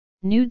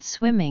Nude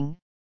swimming,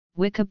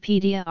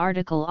 Wikipedia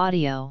article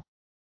audio.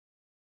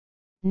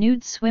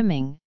 Nude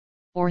swimming,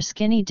 or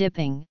skinny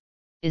dipping,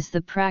 is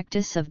the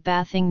practice of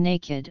bathing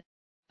naked,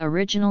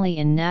 originally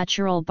in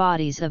natural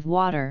bodies of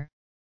water,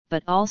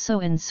 but also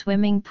in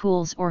swimming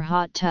pools or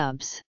hot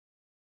tubs.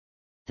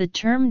 The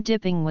term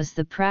dipping was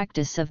the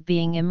practice of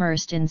being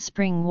immersed in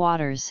spring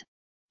waters,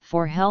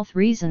 for health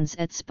reasons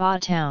at spa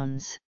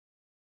towns.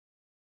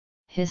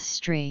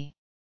 History.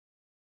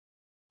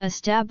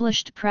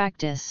 Established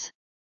practice.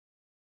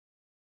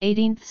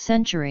 18th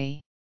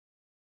century.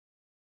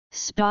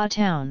 Spa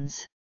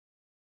towns.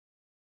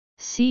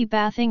 Sea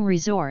bathing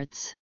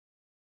resorts.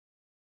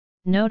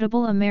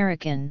 Notable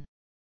American.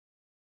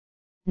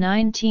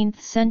 19th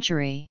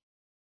century.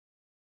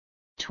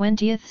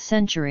 20th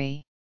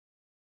century.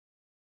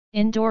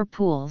 Indoor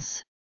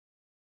pools.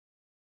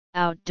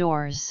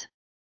 Outdoors.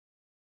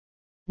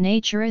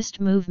 Naturist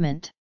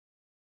movement.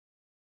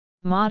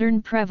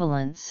 Modern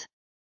prevalence.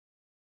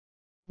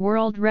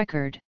 World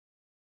record.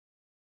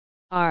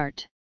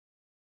 Art.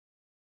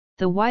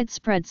 The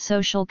widespread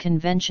social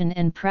convention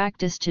and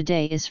practice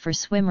today is for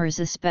swimmers,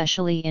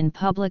 especially in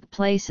public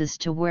places,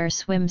 to wear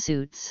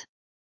swimsuits.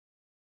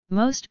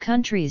 Most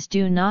countries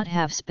do not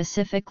have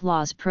specific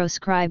laws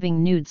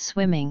proscribing nude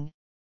swimming,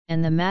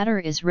 and the matter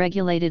is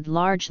regulated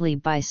largely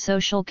by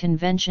social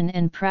convention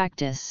and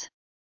practice.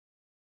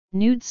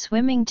 Nude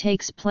swimming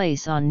takes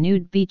place on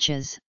nude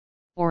beaches,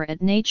 or at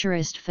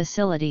naturist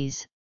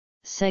facilities,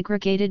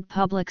 segregated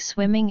public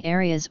swimming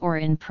areas, or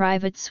in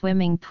private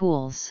swimming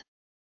pools.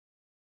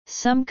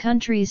 Some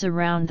countries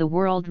around the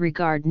world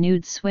regard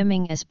nude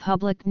swimming as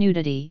public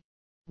nudity,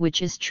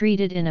 which is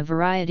treated in a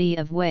variety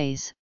of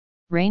ways,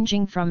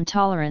 ranging from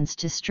tolerance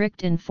to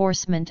strict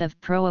enforcement of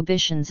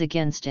prohibitions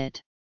against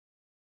it.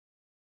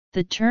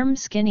 The term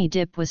skinny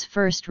dip was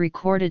first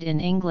recorded in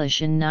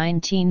English in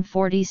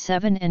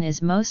 1947 and is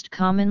most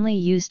commonly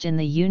used in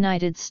the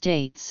United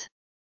States.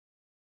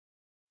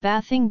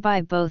 Bathing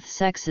by both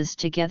sexes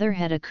together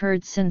had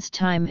occurred since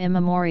time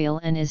immemorial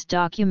and is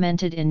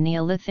documented in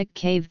Neolithic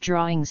cave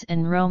drawings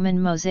and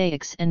Roman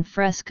mosaics and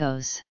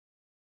frescoes.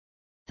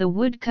 The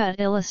woodcut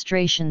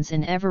illustrations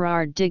in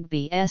Everard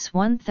Digby's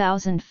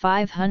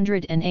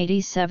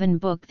 1587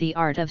 book The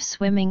Art of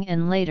Swimming,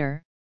 and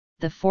later,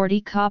 the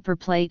 40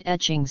 copperplate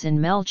etchings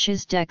in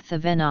Melchizedek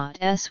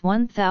Thevenot's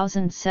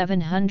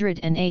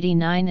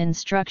 1789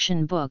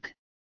 instruction book,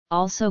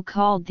 also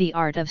called The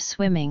Art of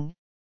Swimming,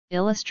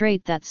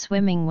 illustrate that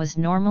swimming was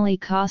normally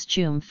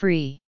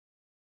costume-free.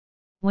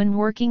 When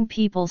working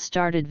people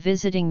started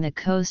visiting the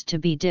coast to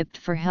be dipped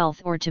for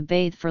health or to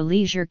bathe for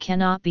leisure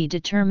cannot be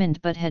determined,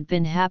 but had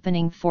been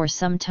happening for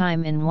some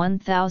time in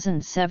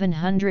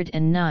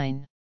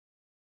 1709.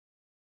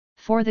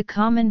 For the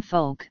common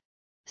folk,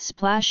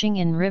 splashing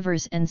in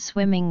rivers and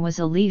swimming was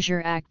a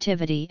leisure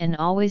activity and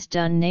always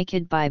done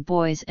naked by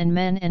boys and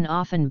men, and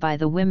often by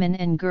the women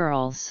and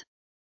girls.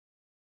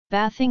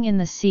 Bathing in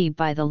the sea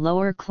by the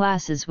lower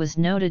classes was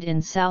noted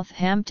in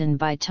Southampton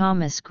by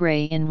Thomas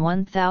Gray in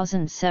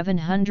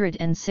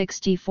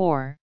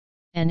 1764,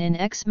 and in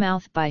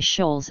Exmouth by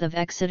Shoals of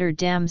Exeter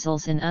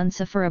damsels in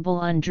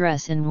unsufferable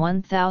undress in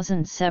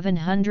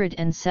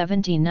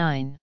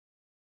 1779.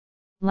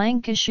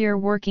 Lancashire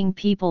working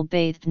people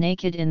bathed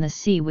naked in the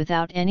sea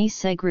without any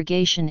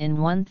segregation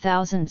in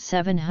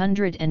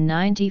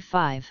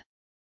 1795.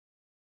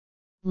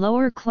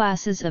 Lower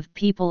classes of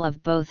people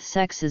of both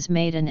sexes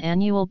made an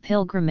annual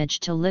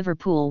pilgrimage to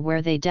Liverpool,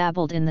 where they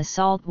dabbled in the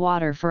salt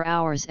water for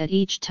hours at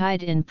each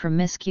tide in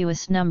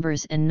promiscuous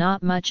numbers and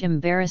not much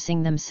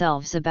embarrassing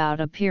themselves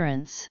about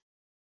appearance.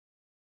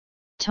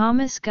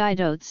 Thomas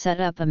Guidotte set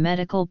up a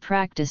medical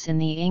practice in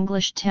the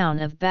English town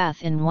of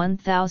Bath in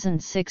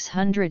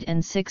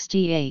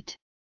 1668.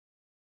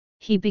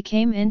 He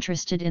became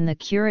interested in the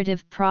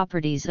curative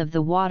properties of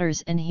the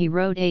waters, and he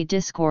wrote a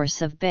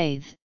discourse of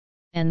Bath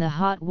and the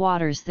hot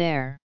waters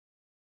there.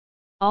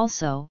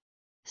 Also,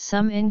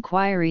 some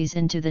inquiries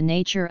into the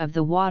nature of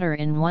the water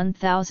in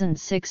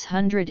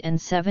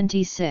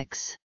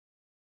 1676.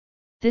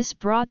 This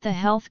brought the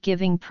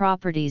health-giving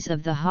properties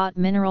of the hot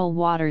mineral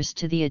waters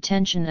to the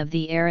attention of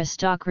the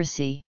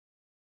aristocracy.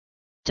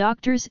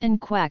 Doctors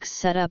and quacks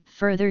set up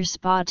further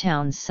spa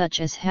towns such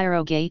as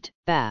Harrogate,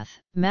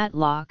 Bath,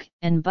 Matlock,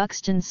 and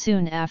Buxton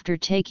soon after,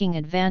 taking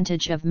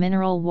advantage of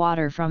mineral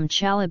water from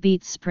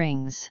chalybeate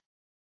springs.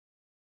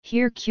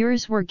 Here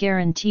cures were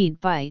guaranteed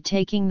by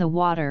taking the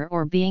water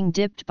or being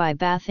dipped by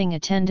bathing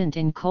attendant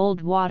in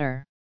cold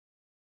water.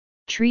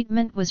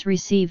 Treatment was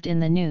received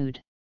in the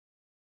nude.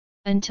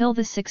 Until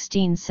the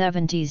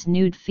 1670s,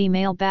 nude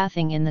female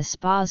bathing in the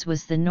spas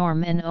was the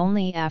norm, and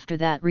only after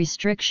that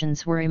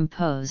restrictions were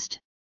imposed.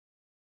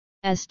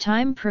 As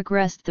time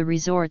progressed, the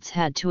resorts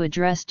had to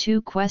address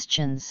two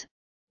questions: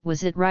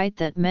 was it right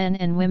that men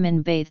and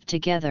women bathed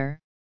together,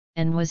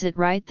 and was it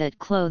right that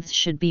clothes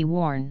should be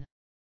worn?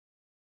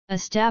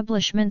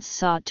 Establishments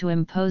sought to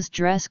impose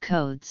dress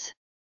codes.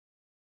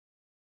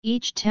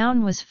 Each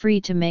town was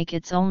free to make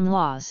its own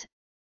laws,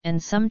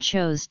 and some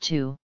chose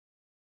to.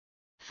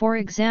 For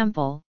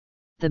example,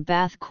 the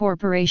Bath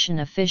Corporation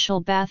official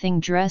bathing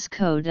dress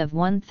code of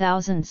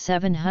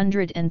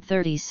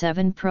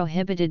 1737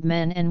 prohibited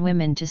men and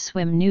women to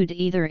swim nude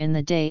either in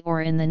the day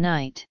or in the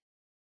night.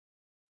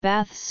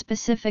 Bath's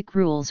specific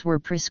rules were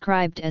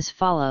prescribed as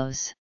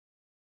follows.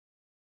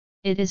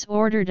 It is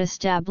ordered,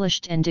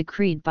 established and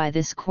decreed by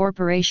this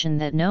corporation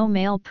that no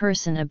male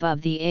person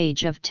above the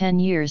age of 10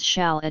 years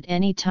shall at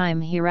any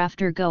time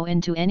hereafter go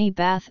into any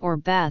bath or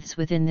baths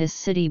within this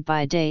city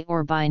by day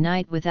or by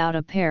night without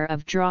a pair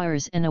of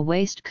drawers and a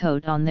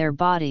waistcoat on their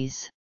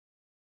bodies.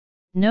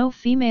 No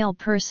female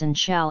person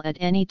shall at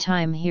any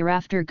time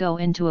hereafter go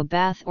into a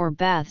bath or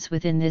baths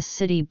within this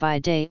city by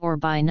day or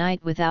by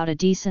night without a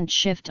decent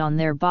shift on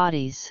their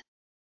bodies.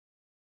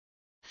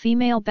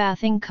 Female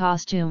bathing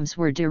costumes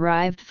were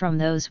derived from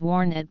those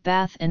worn at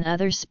Bath and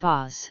other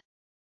spas.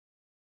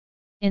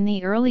 In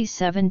the early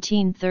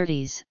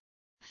 1730s,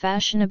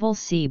 fashionable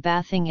sea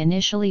bathing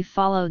initially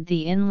followed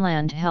the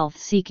inland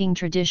health-seeking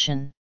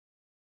tradition.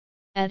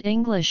 At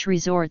English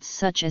resorts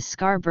such as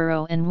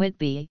Scarborough and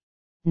Whitby,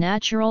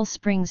 natural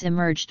springs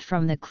emerged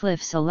from the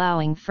cliffs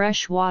allowing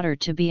fresh water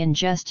to be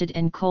ingested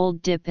and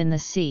cold dip in the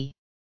sea.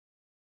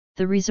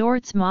 The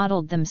resorts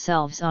modeled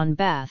themselves on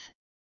Bath,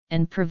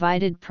 and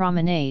provided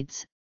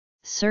promenades,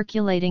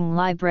 circulating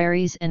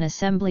libraries and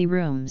assembly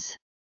rooms.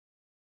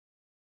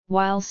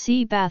 While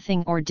sea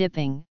bathing or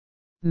dipping,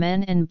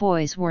 men and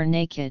boys were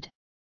naked.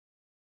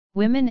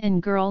 Women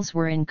and girls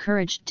were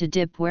encouraged to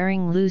dip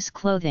wearing loose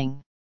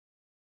clothing.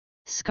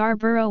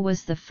 Scarborough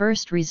was the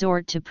first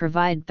resort to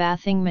provide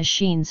bathing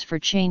machines for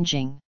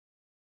changing.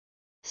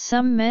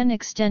 Some men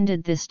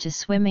extended this to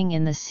swimming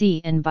in the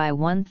sea, and by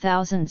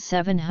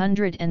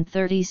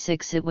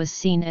 1736 it was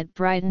seen at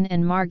Brighton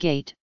and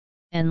Margate,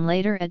 and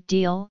later at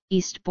Deal,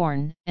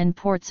 Eastbourne, and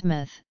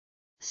Portsmouth.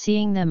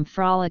 Seeing them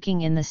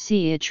frolicking in the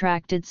sea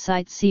attracted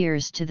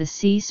sightseers to the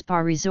sea spa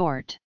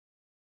resort.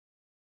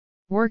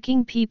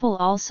 Working people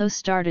also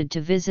started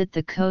to visit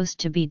the coast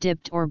to be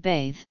dipped or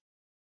bathed.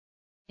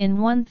 In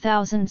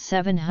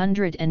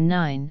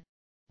 1709,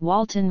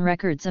 Walton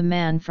records a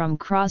man from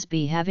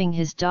Crosby having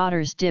his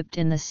daughters dipped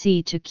in the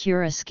sea to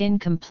cure a skin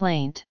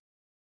complaint.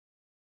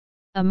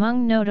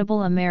 Among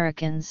notable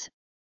Americans,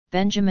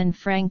 Benjamin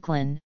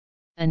Franklin,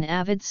 an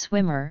avid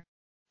swimmer,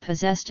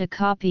 possessed a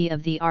copy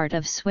of The Art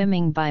of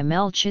Swimming by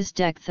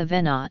Melchizedek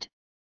Thevenot,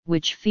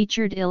 which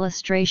featured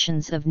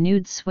illustrations of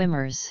nude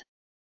swimmers.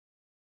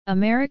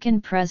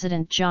 American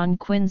President John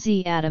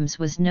Quincy Adams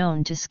was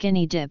known to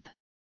skinny dip.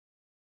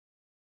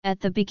 At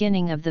the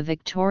beginning of the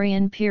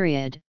Victorian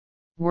period,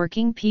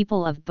 working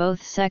people of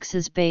both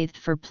sexes bathed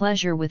for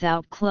pleasure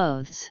without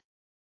clothes.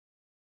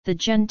 The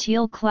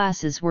genteel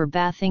classes were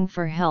bathing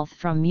for health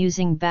from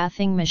using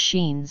bathing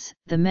machines.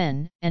 The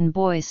men and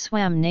boys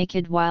swam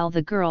naked while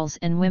the girls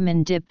and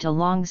women dipped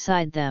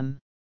alongside them.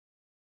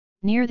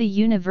 Near the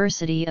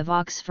University of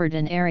Oxford,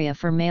 an area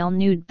for male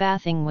nude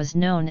bathing was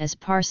known as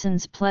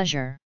Parsons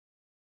Pleasure.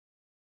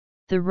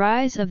 The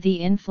rise of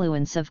the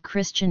influence of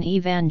Christian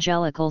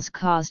evangelicals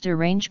caused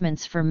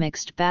arrangements for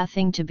mixed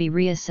bathing to be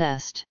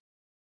reassessed.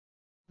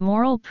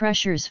 Moral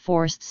pressures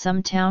forced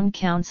some town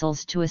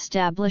councils to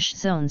establish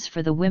zones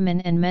for the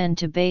women and men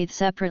to bathe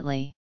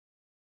separately.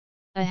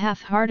 A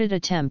half-hearted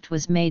attempt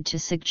was made to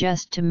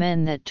suggest to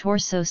men that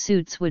torso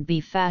suits would be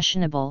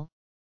fashionable,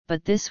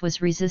 but this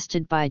was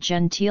resisted by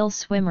genteel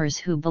swimmers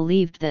who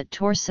believed that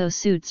torso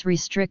suits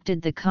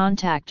restricted the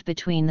contact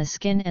between the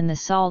skin and the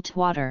salt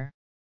water.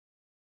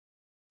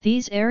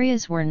 These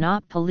areas were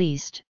not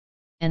policed,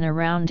 and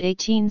around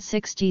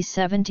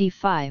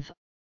 1860-75,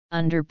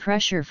 under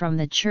pressure from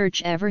the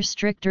church, ever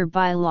stricter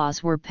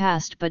bylaws were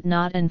passed but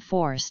not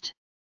enforced.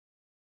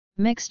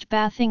 Mixed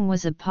bathing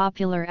was a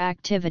popular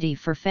activity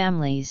for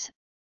families,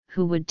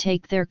 who would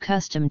take their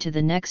custom to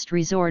the next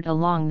resort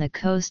along the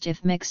coast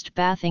if mixed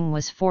bathing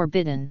was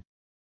forbidden.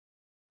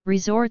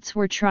 Resorts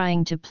were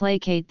trying to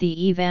placate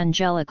the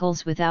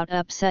evangelicals without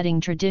upsetting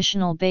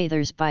traditional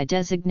bathers by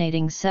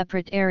designating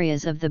separate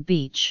areas of the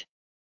beach.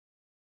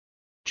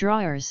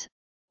 Drawers,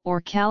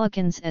 or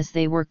calicans as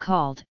they were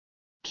called,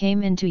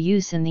 came into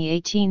use in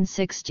the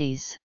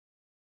 1860s.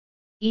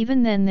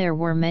 Even then there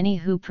were many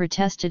who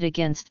protested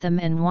against them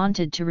and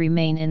wanted to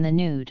remain in the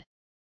nude.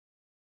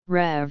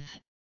 Rev.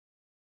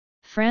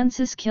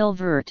 Francis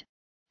Kilvert,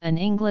 an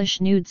English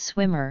nude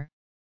swimmer,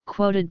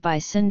 quoted by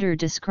Cinder,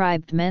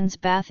 described men's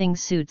bathing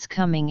suits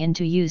coming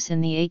into use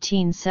in the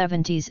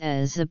 1870s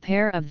as a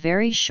pair of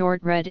very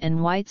short red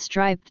and white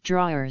striped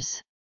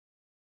drawers.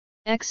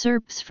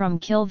 Excerpts from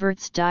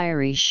Kilvert's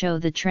diary show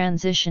the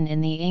transition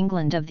in the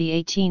England of the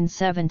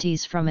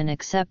 1870s from an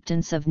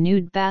acceptance of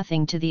nude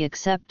bathing to the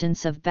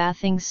acceptance of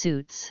bathing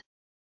suits.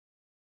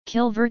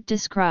 Kilvert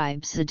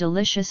describes a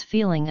delicious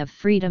feeling of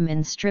freedom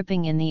in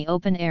stripping in the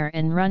open air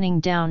and running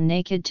down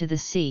naked to the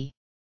sea.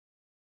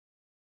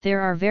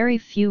 There are very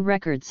few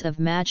records of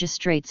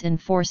magistrates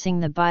enforcing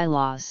the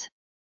bylaws.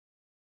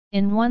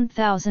 In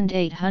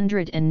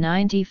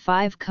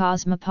 1895,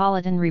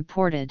 Cosmopolitan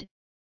reported,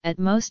 at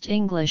most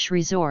English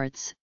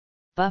resorts,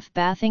 buff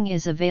bathing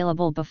is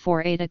available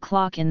before 8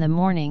 o'clock in the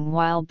morning,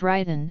 while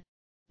Brighton,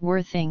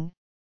 Worthing,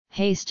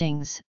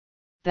 Hastings,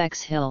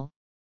 Bexhill,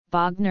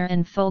 Bognor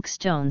and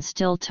Folkestone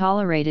still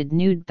tolerated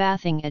nude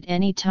bathing at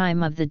any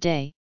time of the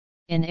day,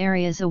 in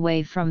areas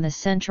away from the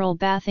central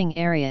bathing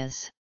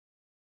areas.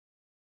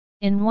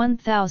 In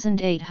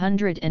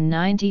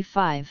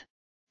 1895,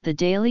 the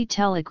Daily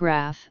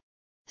Telegraph,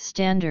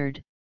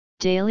 Standard,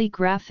 Daily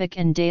Graphic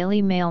and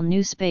Daily Mail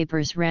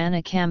newspapers ran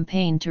a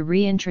campaign to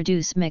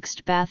reintroduce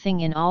mixed bathing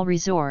in all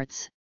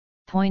resorts,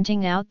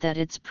 pointing out that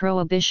its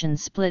prohibition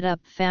split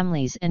up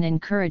families and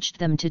encouraged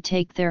them to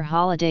take their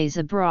holidays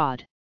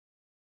abroad.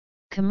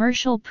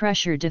 Commercial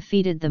pressure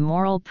defeated the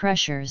moral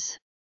pressures.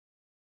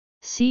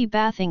 Sea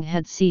bathing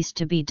had ceased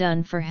to be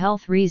done for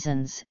health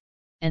reasons,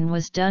 and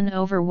was done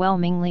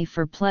overwhelmingly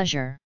for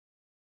pleasure.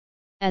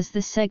 As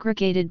the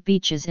segregated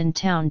beaches in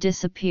town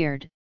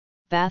disappeared,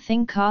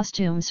 bathing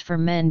costumes for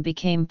men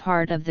became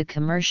part of the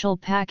commercial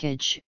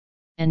package,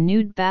 and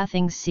nude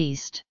bathing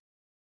ceased.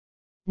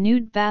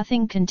 Nude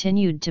bathing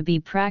continued to be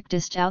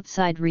practiced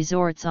outside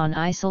resorts on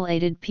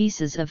isolated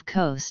pieces of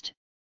coast.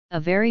 A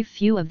very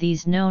few of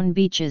these known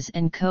beaches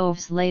and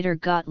coves later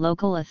got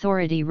local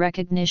authority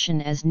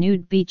recognition as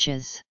nude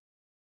beaches.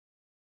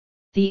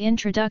 The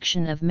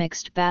introduction of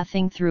mixed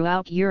bathing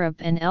throughout Europe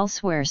and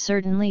elsewhere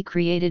certainly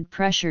created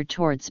pressure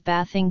towards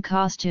bathing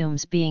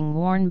costumes being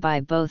worn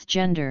by both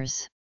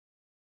genders.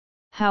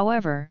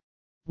 However,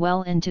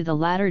 well into the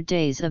latter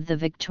days of the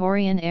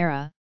Victorian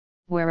era,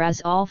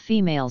 whereas all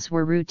females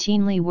were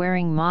routinely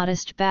wearing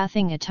modest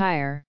bathing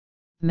attire,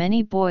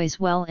 many boys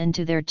well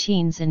into their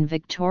teens in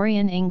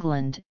Victorian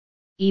England,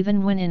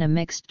 even when in a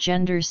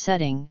mixed-gender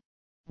setting,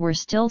 were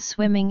still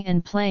swimming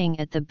and playing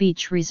at the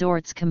beach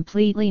resorts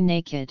completely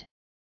naked.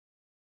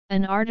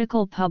 An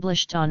article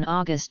published on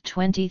August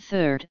 23,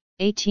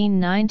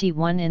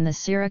 1891 in the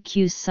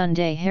Syracuse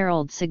Sunday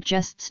Herald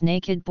suggests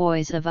naked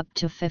boys of up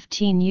to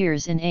 15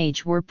 years in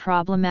age were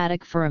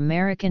problematic for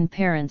American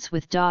parents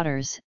with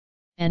daughters,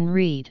 and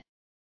read.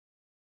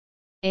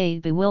 A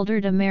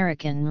bewildered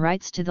American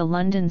writes to the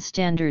London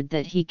Standard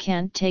that he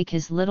can't take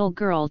his little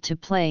girl to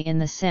play in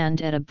the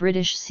sand at a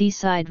British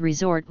seaside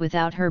resort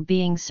without her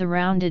being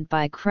surrounded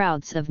by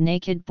crowds of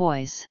naked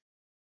boys.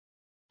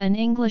 An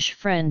English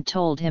friend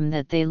told him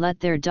that they let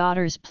their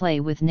daughters play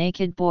with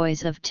naked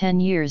boys of 10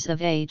 years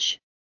of age,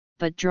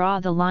 but draw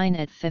the line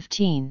at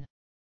 15.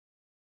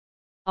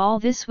 All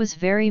this was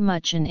very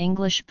much an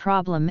English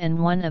problem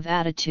and one of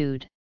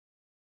attitude.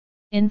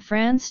 In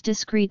France,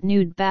 discreet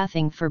nude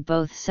bathing for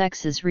both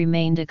sexes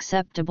remained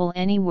acceptable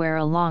anywhere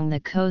along the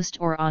coast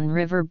or on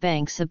river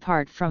banks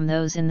apart from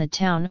those in the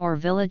town or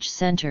village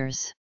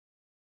centers.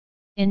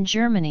 In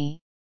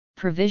Germany,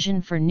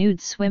 provision for nude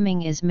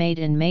swimming is made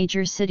in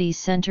major city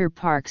center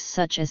parks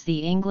such as the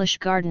English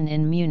Garden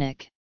in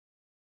Munich.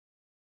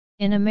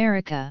 In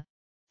America,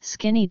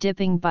 skinny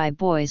dipping by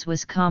boys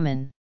was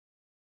common.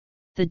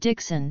 The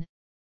Dixon,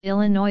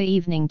 Illinois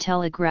Evening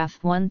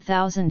Telegraph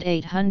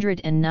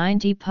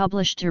 1890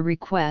 published a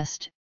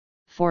request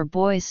for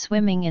boys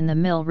swimming in the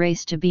mill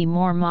race to be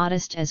more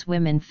modest as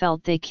women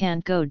felt they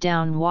can't go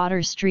down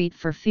Water Street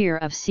for fear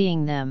of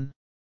seeing them.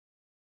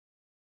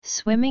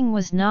 Swimming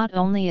was not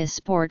only a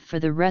sport for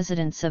the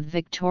residents of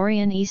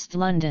Victorian East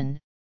London,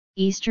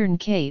 Eastern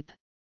Cape,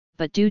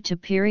 but due to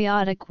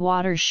periodic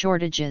water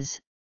shortages,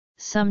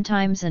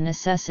 sometimes a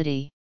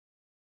necessity.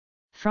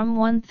 From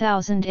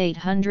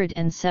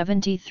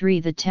 1873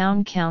 the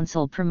town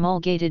council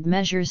promulgated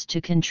measures to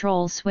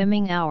control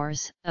swimming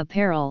hours,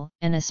 apparel,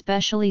 and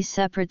especially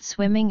separate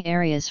swimming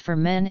areas for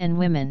men and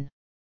women.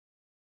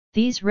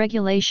 These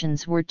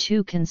regulations were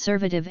too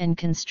conservative and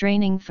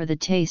constraining for the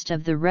taste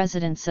of the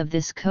residents of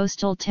this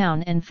coastal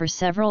town, and for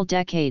several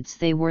decades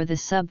they were the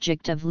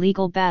subject of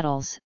legal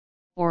battles,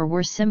 or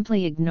were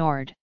simply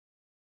ignored.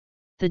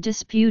 The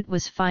dispute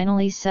was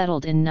finally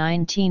settled in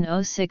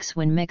 1906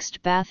 when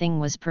mixed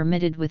bathing was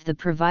permitted with the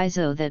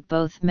proviso that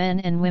both men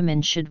and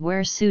women should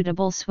wear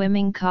suitable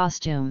swimming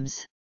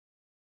costumes.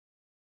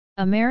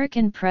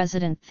 American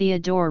President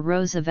Theodore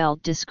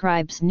Roosevelt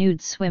describes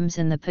nude swims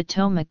in the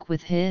Potomac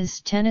with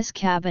his tennis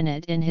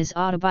cabinet in his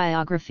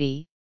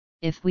autobiography.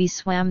 If we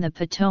swam the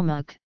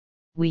Potomac,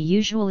 we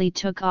usually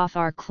took off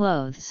our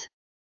clothes.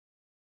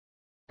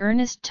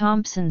 Ernest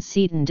Thompson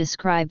Seton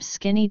describes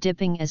skinny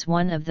dipping as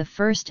one of the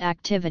first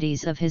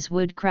activities of his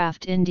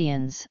Woodcraft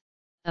Indians,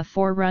 a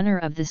forerunner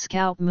of the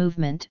Scout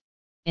movement,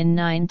 in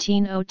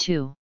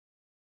 1902.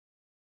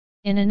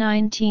 In a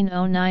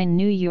 1909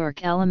 New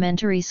York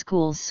elementary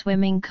school's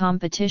swimming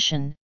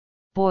competition,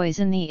 boys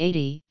in the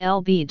 80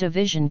 lb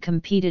division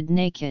competed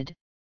naked.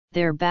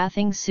 Their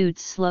bathing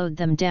suits slowed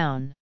them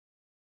down.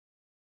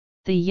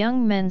 The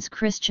Young Men's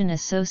Christian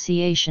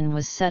Association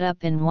was set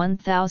up in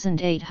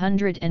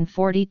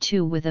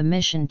 1842 with a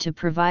mission to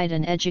provide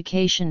an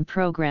education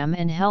program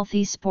and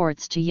healthy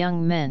sports to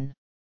young men.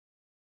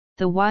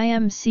 The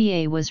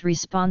YMCA was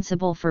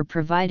responsible for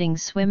providing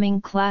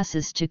swimming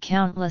classes to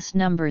countless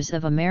numbers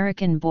of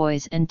American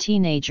boys and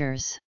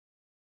teenagers.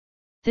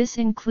 This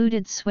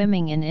included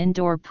swimming in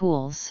indoor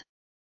pools.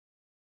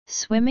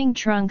 Swimming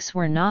trunks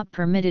were not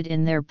permitted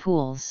in their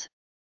pools.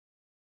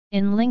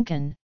 In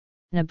Lincoln,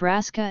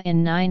 Nebraska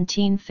in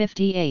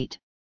 1958,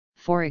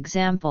 for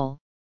example,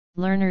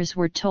 learners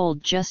were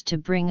told just to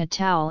bring a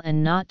towel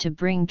and not to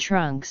bring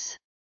trunks.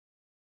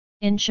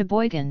 In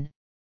Sheboygan,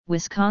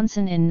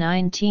 Wisconsin in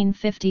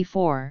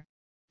 1954,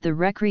 the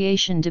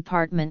Recreation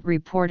Department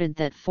reported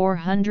that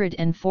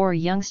 404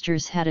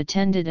 youngsters had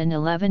attended an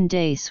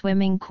 11-day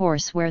swimming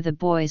course where the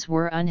boys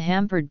were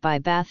unhampered by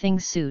bathing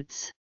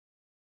suits.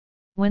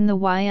 When the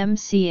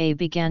YMCA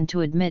began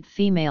to admit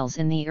females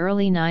in the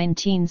early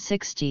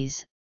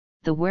 1960s,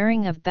 the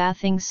wearing of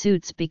bathing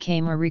suits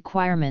became a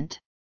requirement.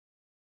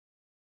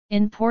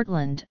 In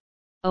Portland,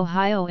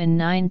 Ohio in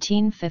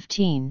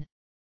 1915,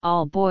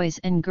 all boys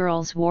and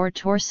girls wore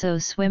torso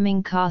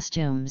swimming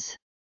costumes.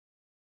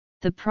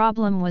 The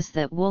problem was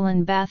that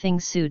woolen bathing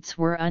suits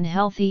were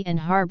unhealthy and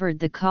harbored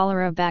the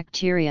cholera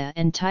bacteria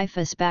and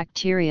typhus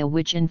bacteria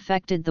which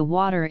infected the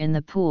water in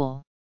the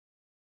pool.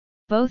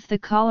 Both the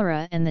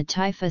cholera and the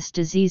typhus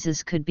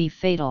diseases could be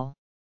fatal.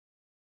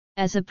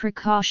 As a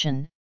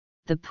precaution,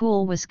 the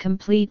pool was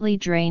completely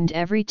drained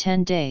every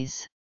 10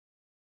 days.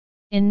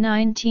 In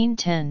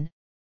 1910,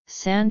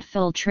 sand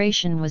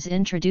filtration was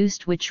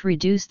introduced which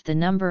reduced the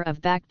number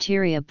of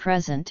bacteria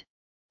present,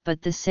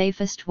 but the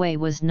safest way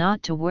was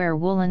not to wear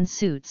woolen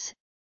suits,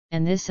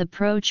 and this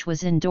approach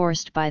was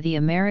endorsed by the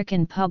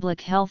American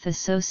Public Health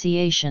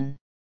Association.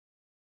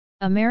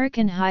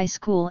 American high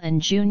school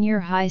and junior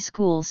high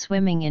school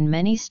swimming in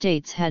many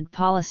states had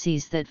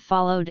policies that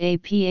followed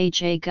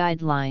APHA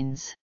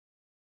guidelines.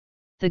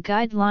 The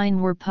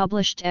guidelines were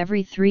published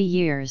every 3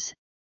 years,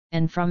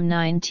 and from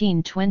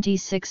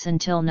 1926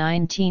 until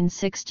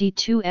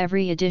 1962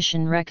 every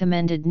edition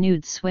recommended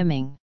nude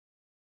swimming.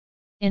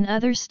 In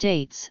other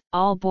states,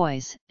 all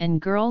boys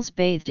and girls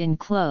bathed in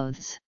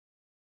clothes.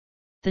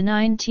 The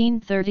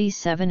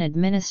 1937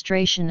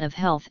 Administration of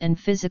Health and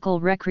Physical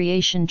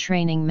Recreation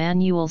Training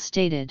Manual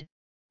stated,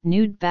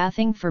 "Nude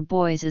bathing for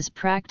boys is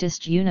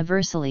practiced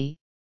universally.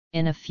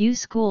 In a few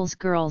schools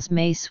girls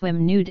may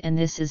swim nude and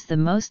this is the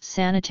most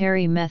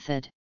sanitary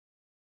method."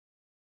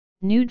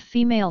 Nude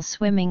female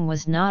swimming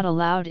was not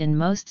allowed in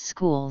most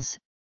schools,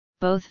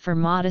 both for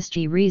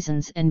modesty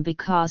reasons and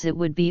because it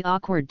would be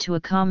awkward to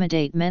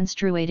accommodate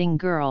menstruating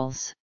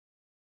girls.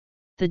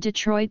 The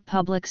Detroit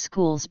Public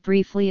Schools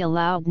briefly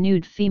allowed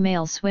nude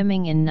female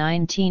swimming in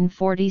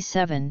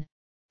 1947.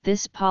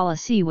 This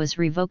policy was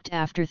revoked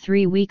after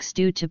 3 weeks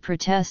due to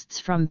protests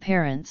from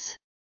parents.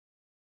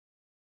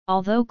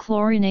 Although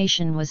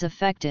chlorination was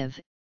effective,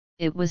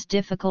 it was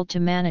difficult to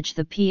manage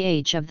the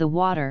pH of the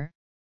water,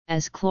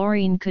 as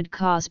chlorine could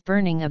cause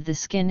burning of the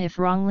skin if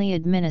wrongly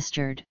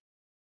administered.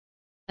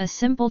 A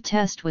simple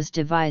test was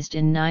devised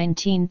in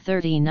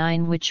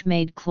 1939 which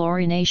made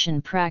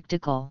chlorination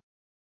practical.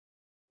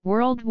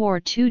 World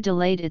War II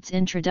delayed its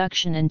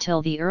introduction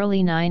until the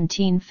early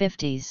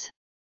 1950s.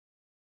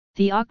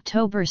 The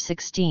October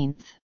 16,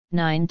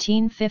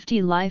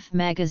 1950 Life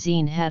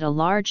magazine had a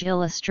large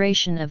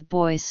illustration of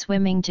boys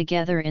swimming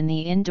together in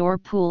the indoor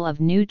pool of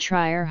New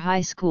Trier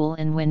High School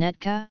in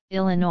Winnetka,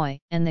 Illinois,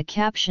 and the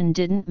caption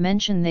didn't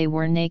mention they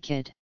were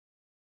naked.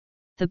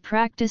 The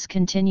practice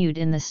continued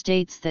in the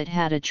states that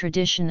had a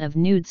tradition of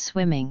nude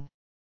swimming.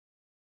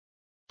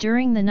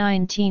 During the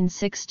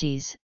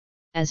 1960s,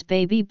 as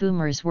baby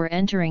boomers were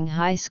entering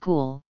high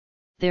school,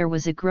 there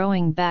was a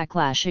growing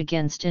backlash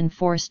against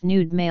enforced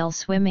nude male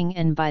swimming,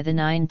 and by the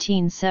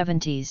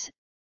 1970s,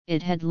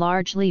 it had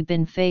largely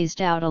been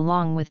phased out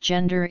along with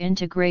gender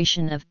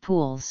integration of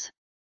pools.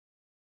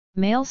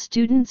 Male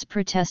students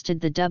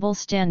protested the double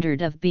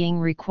standard of being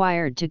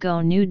required to go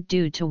nude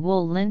due to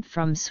wool lint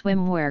from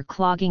swimwear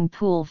clogging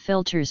pool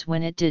filters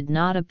when it did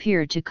not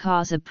appear to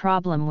cause a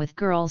problem with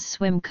girls'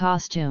 swim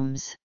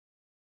costumes.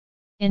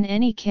 In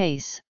any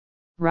case,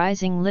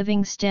 rising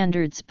living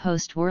standards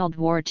post-World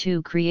War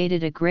II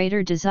created a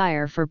greater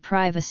desire for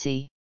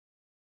privacy.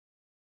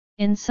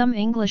 In some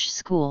English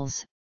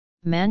schools,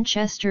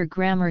 Manchester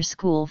Grammar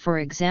School for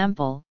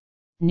example,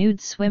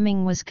 nude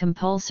swimming was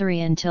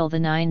compulsory until the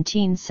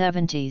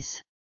 1970s.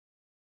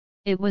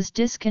 It was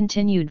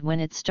discontinued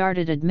when it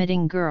started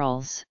admitting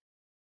girls.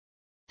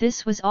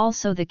 This was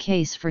also the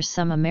case for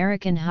some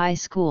American high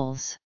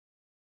schools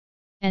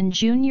and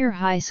junior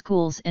high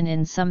schools and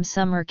in some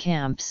summer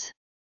camps.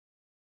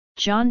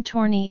 John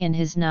Torney in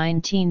his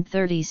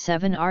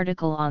 1937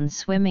 article on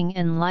swimming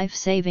and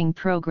life-saving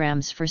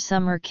programs for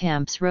summer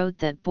camps wrote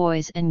that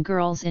boys and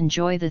girls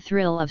enjoy the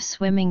thrill of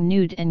swimming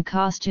nude and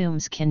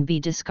costumes can be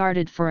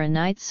discarded for a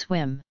night's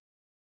swim.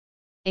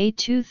 A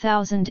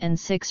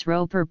 2006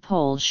 Roper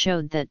poll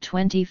showed that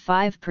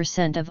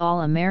 25% of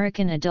all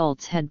American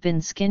adults had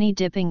been skinny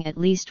dipping at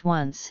least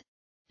once,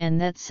 and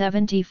that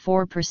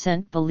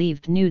 74%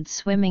 believed nude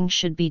swimming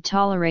should be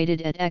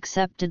tolerated at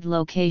accepted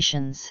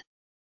locations.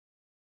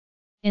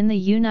 In the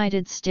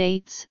United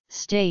States,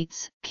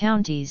 states,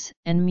 counties,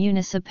 and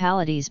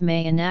municipalities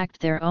may enact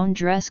their own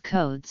dress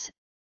codes,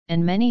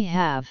 and many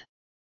have.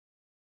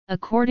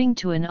 According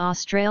to an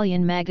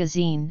Australian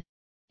magazine,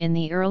 in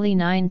the early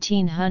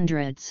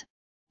 1900s,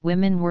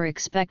 women were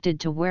expected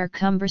to wear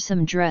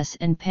cumbersome dress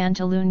and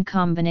pantaloon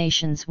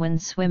combinations when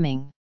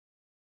swimming.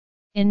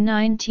 In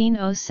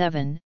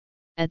 1907,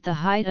 at the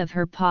height of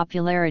her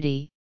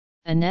popularity,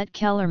 Annette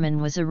Kellerman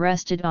was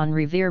arrested on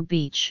Revere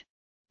Beach,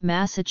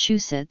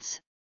 Massachusetts,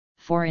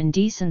 for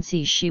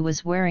indecency. She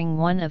was wearing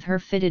one of her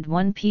fitted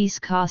one-piece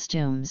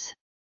costumes.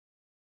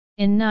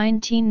 In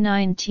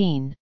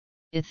 1919,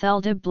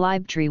 Ethelda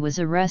Bleibtree was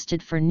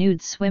arrested for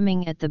nude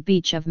swimming at the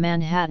beach of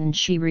Manhattan.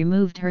 She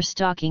removed her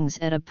stockings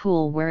at a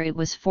pool where it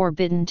was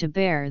forbidden to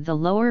bare the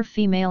lower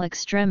female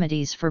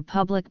extremities for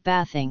public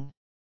bathing.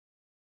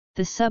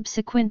 The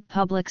subsequent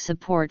public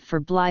support for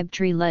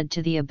Bleibtree led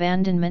to the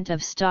abandonment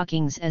of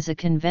stockings as a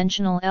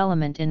conventional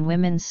element in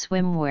women's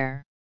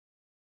swimwear.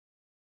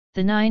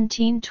 The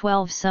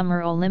 1912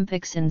 Summer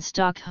Olympics in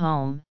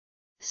Stockholm,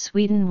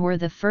 Sweden were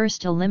the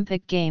first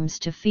Olympic Games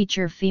to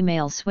feature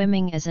female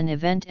swimming as an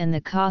event, and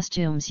the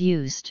costumes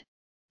used,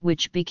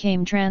 which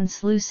became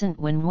translucent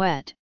when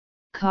wet,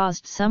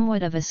 caused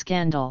somewhat of a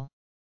scandal.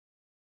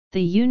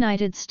 The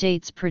United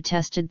States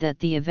protested that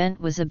the event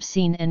was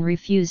obscene and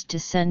refused to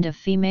send a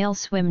female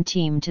swim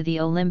team to the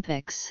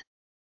Olympics.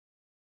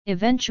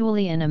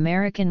 Eventually, an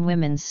American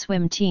women's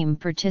swim team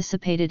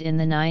participated in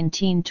the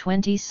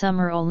 1920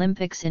 Summer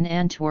Olympics in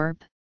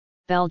Antwerp,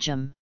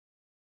 Belgium.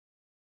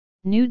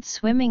 Nude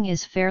swimming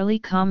is fairly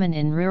common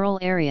in rural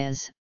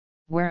areas,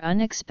 where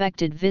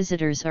unexpected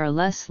visitors are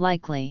less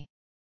likely.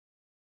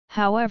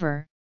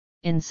 However,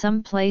 in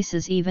some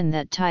places even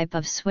that type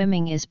of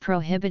swimming is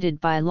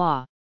prohibited by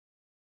law.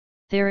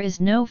 There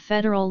is no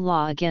federal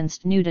law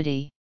against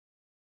nudity.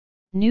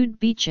 Nude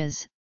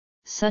beaches,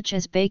 such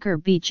as Baker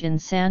Beach in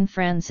San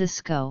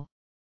Francisco,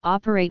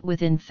 operate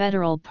within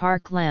federal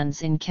park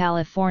lands in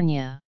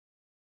California.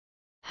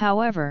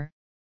 However,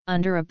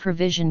 under a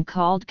provision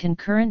called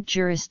concurrent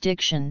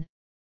jurisdiction,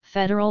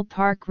 federal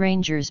park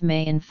rangers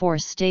may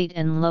enforce state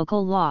and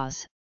local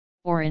laws,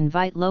 or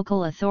invite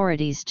local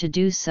authorities to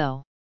do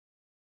so.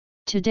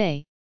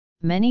 Today,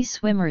 many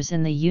swimmers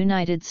in the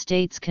United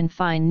States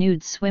confine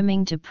nude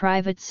swimming to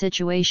private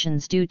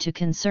situations due to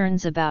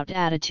concerns about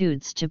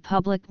attitudes to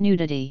public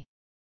nudity.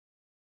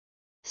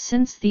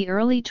 Since the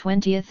early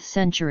 20th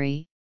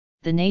century,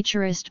 the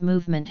naturist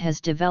movement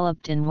has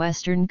developed in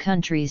Western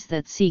countries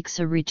that seeks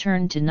a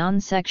return to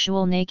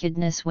non-sexual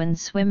nakedness when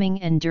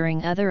swimming and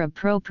during other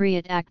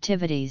appropriate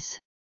activities.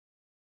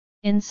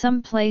 In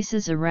some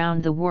places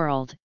around the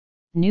world,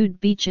 nude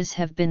beaches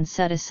have been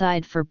set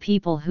aside for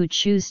people who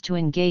choose to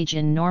engage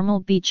in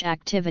normal beach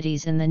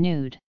activities in the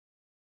nude.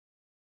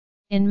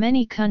 In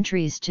many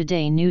countries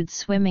today, nude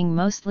swimming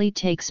mostly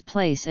takes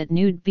place at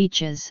nude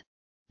beaches,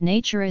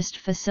 naturist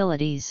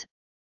facilities,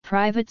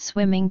 private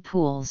swimming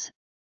pools,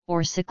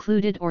 or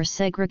secluded or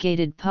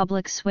segregated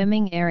public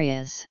swimming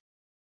areas.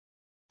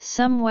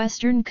 Some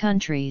Western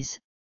countries,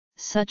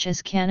 such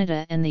as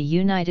Canada and the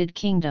United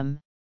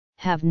Kingdom,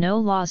 have no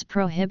laws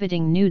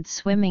prohibiting nude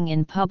swimming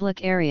in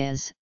public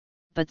areas,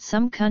 but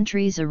some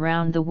countries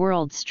around the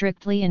world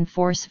strictly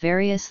enforce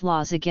various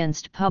laws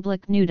against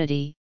public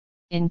nudity,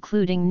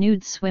 including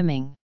nude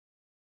swimming.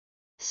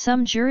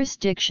 Some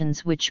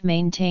jurisdictions which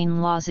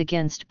maintain laws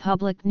against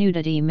public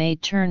nudity may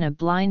turn a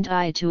blind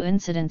eye to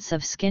incidents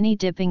of skinny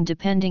dipping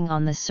depending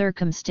on the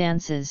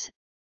circumstances,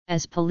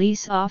 as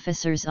police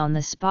officers on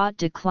the spot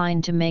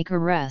decline to make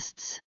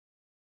arrests.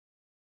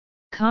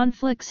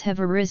 Conflicts have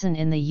arisen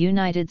in the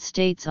United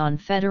States on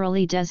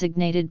federally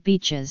designated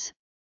beaches,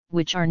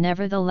 which are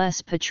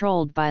nevertheless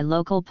patrolled by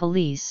local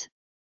police,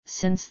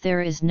 since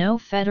there is no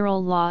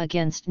federal law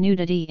against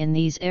nudity in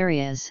these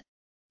areas,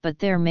 but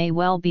there may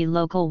well be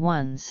local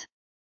ones.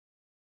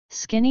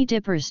 Skinny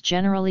dippers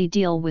generally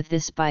deal with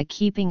this by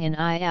keeping an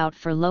eye out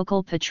for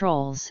local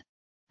patrols,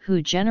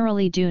 who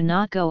generally do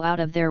not go out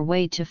of their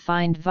way to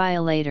find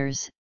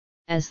violators,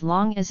 as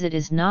long as it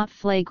is not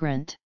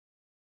flagrant.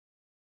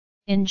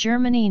 In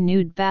Germany,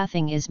 nude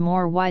bathing is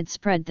more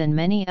widespread than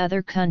many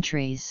other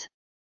countries.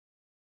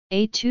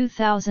 A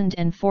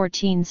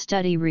 2014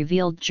 study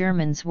revealed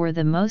Germans were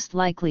the most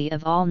likely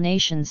of all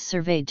nations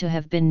surveyed to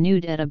have been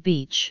nude at a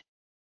beach.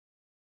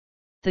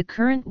 The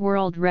current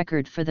world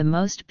record for the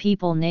most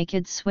people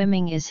naked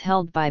swimming is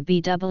held by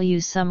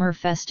BW Summer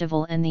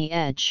Festival and The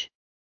Edge.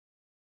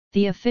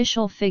 The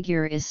official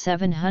figure is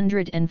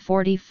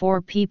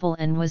 744 people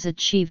and was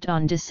achieved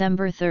on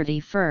December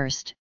 31,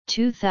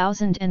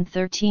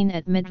 2013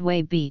 at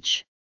Midway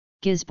Beach,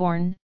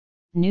 Gisborne,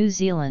 New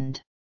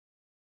Zealand.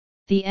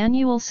 The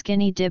annual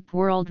Skinny Dip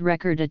World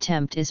Record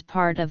attempt is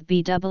part of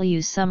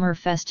BW Summer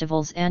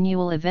Festival's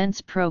annual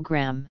events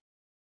program.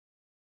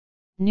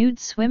 Nude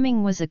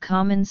swimming was a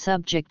common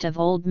subject of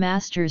Old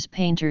Masters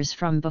painters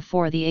from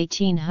before the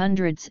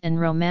 1800s and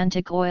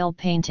Romantic oil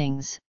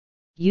paintings,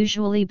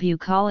 usually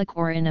bucolic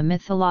or in a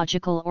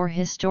mythological or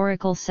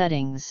historical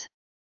settings.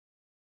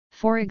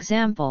 For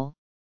example,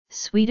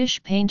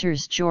 Swedish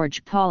painters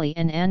George Pauli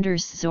and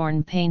Anders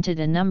Zorn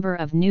painted a number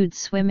of nude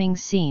swimming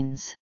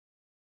scenes.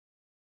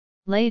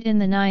 Late in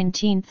the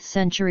 19th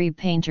century,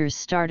 painters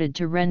started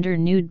to render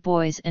nude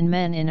boys and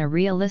men in a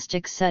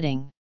realistic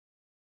setting.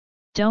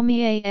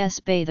 Domier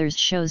bathers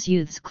shows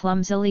youths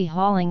clumsily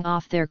hauling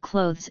off their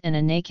clothes and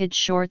a naked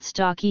short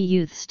stocky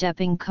youth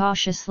stepping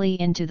cautiously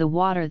into the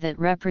water that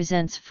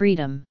represents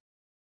freedom.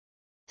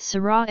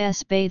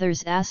 Seurat's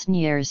bathers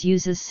Asnières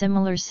uses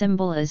similar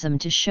symbolism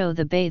to show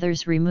the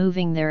bathers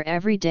removing their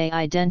everyday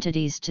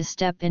identities to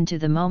step into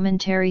the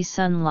momentary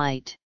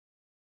sunlight.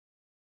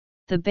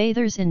 The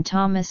bathers in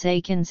Thomas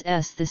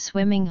Eakins' The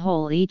Swimming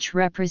Hole each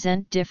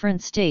represent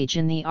different stage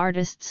in the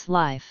artist's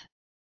life.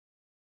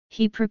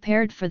 He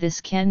prepared for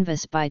this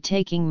canvas by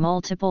taking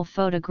multiple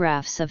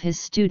photographs of his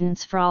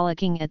students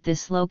frolicking at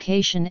this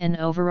location and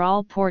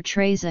overall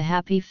portrays a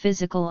happy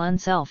physical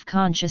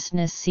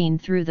unself-consciousness seen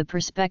through the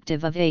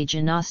perspective of age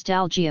and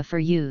nostalgia for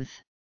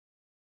youth.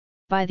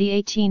 By the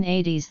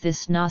 1880s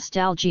this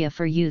nostalgia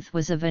for youth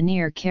was a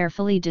veneer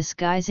carefully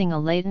disguising a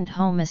latent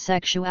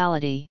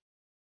homosexuality.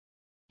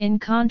 In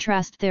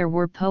contrast, there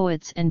were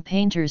poets and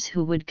painters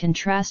who would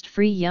contrast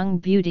free young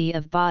beauty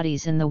of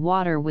bodies in the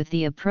water with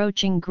the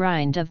approaching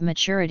grind of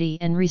maturity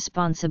and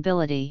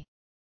responsibility.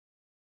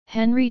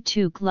 Henry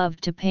Tuke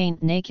loved to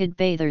paint naked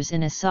bathers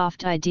in a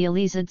soft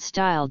idealized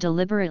style,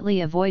 deliberately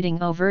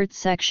avoiding overt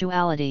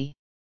sexuality.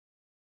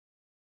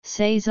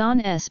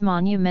 Cézanne's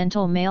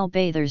monumental male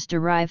bathers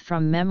derive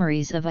from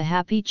memories of a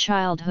happy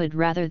childhood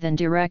rather than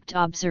direct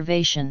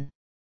observation.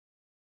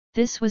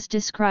 This was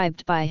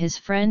described by his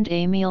friend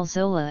Émile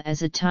Zola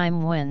as a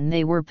time when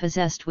they were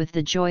possessed with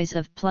the joys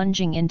of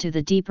plunging into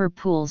the deeper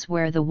pools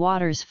where the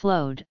waters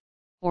flowed,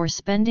 or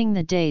spending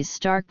the days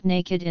stark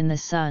naked in the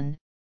sun,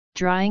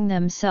 drying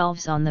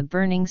themselves on the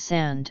burning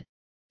sand,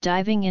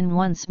 diving in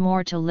once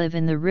more to live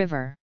in the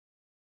river.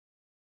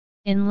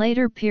 In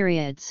later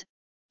periods,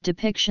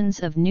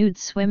 depictions of nude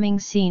swimming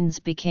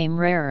scenes became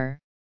rarer,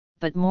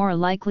 but more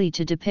likely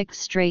to depict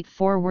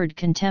straightforward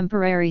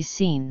contemporary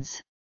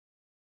scenes.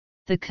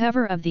 The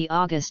cover of the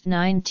August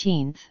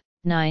 19,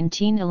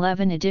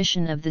 1911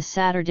 edition of the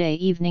Saturday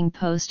Evening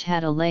Post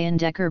had a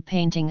Leyendecker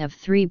painting of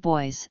three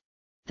boys.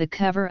 The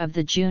cover of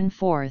the June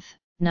 4,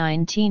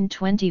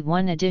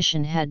 1921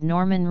 edition had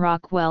Norman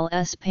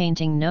Rockwell's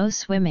painting No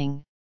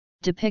Swimming,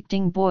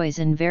 depicting boys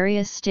in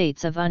various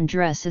states of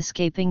undress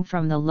escaping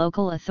from the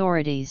local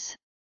authorities.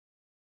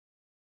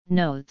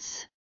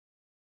 Notes.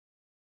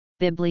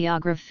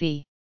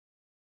 Bibliography.